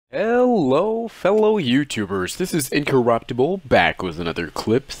Hello, fellow YouTubers. This is Incorruptible, back with another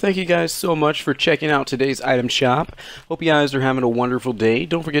clip. Thank you guys so much for checking out today's item shop. Hope you guys are having a wonderful day.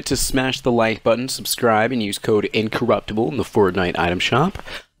 Don't forget to smash the like button, subscribe, and use code Incorruptible in the Fortnite item shop.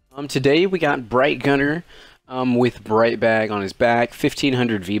 Today we got Bright Gunner with Bright Bag on his back,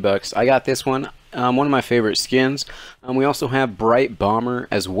 1500 V-Bucks. I got this one. One of my favorite skins. We also have Bright Bomber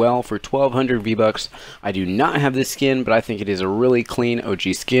as well for 1200 V-Bucks. I do not have this skin, but I think it is a really clean OG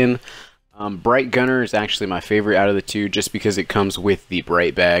skin. Bright Gunner is actually my favorite out of the two just because it comes with the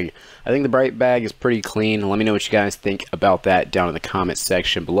Bright Bag. I think the Bright Bag is pretty clean. Let me know what you guys think about that down in the comments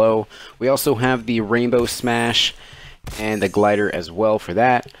section below. We also have the Rainbow Smash and the glider as well for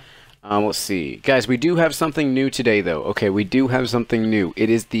that. Let's see. Guys, we do have something new today, though. Okay, we do have something new.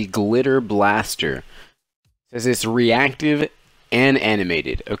 It is the Glitter Blaster. It says it's reactive and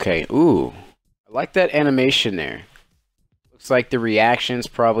animated. Okay, ooh. I like that animation there. Looks like the reaction's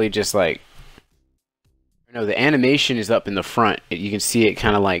probably just like... No, the animation is up in the front. You can see it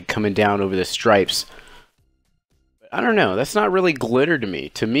kind of like coming down over the stripes. But I don't know. That's not really glitter to me.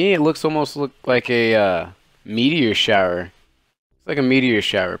 To me, it looks almost like a meteor shower. It's like a meteor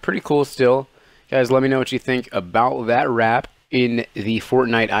shower. Pretty cool still. Guys, let me know what you think about that wrap in the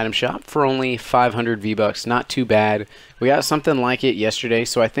Fortnite item shop for only 500 V-Bucks. Not too bad. We got something like it yesterday,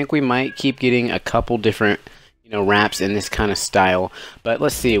 so I think we might keep getting a couple different, wraps in this kind of style. But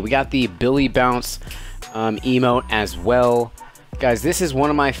let's see. We got the Billy Bounce emote as well. Guys, this is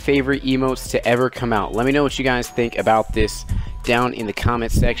one of my favorite emotes to ever come out. Let me know what you guys think about this down in the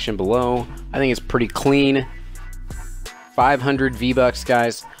comment section below. I think it's pretty clean. 500 V-Bucks,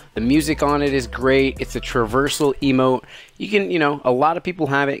 guys. The music on it is great. It's a traversal emote. You can, a lot of people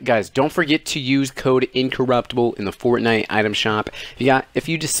have it. Guys, don't forget to use code Incorruptible in the Fortnite item shop. If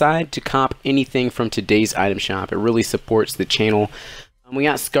you decide to cop anything from today's item shop, it really supports the channel. We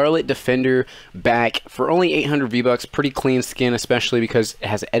got Scarlet Defender back for only 800 V-Bucks. Pretty clean skin, especially because it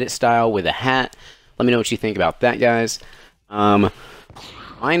has edit style with a hat. Let me know what you think about that, guys. Mind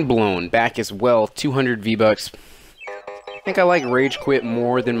Blown back as well, 200 V-Bucks. I think I like Rage Quit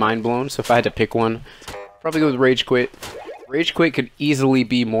more than Mind Blown, so if I had to pick one, probably go with Rage Quit. Rage Quit could easily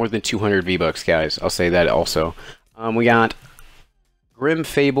be more than 200 V-Bucks, guys. I'll say that also. We got Grim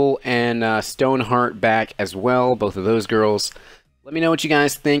Fable and Stoneheart back as well, both of those girls. Let me know what you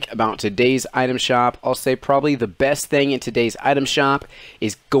guys think about today's item shop. I'll say probably the best thing in today's item shop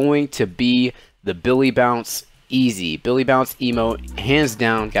is going to be the Billy Bounce Easy. Billy Bounce emote, hands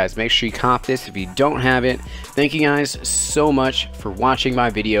down. Guys, make sure you cop this if you don't have it. Thank you guys so much for watching my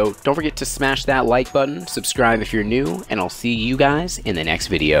video. Don't forget to smash that like button, subscribe if you're new, and I'll see you guys in the next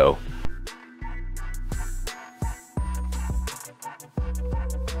video.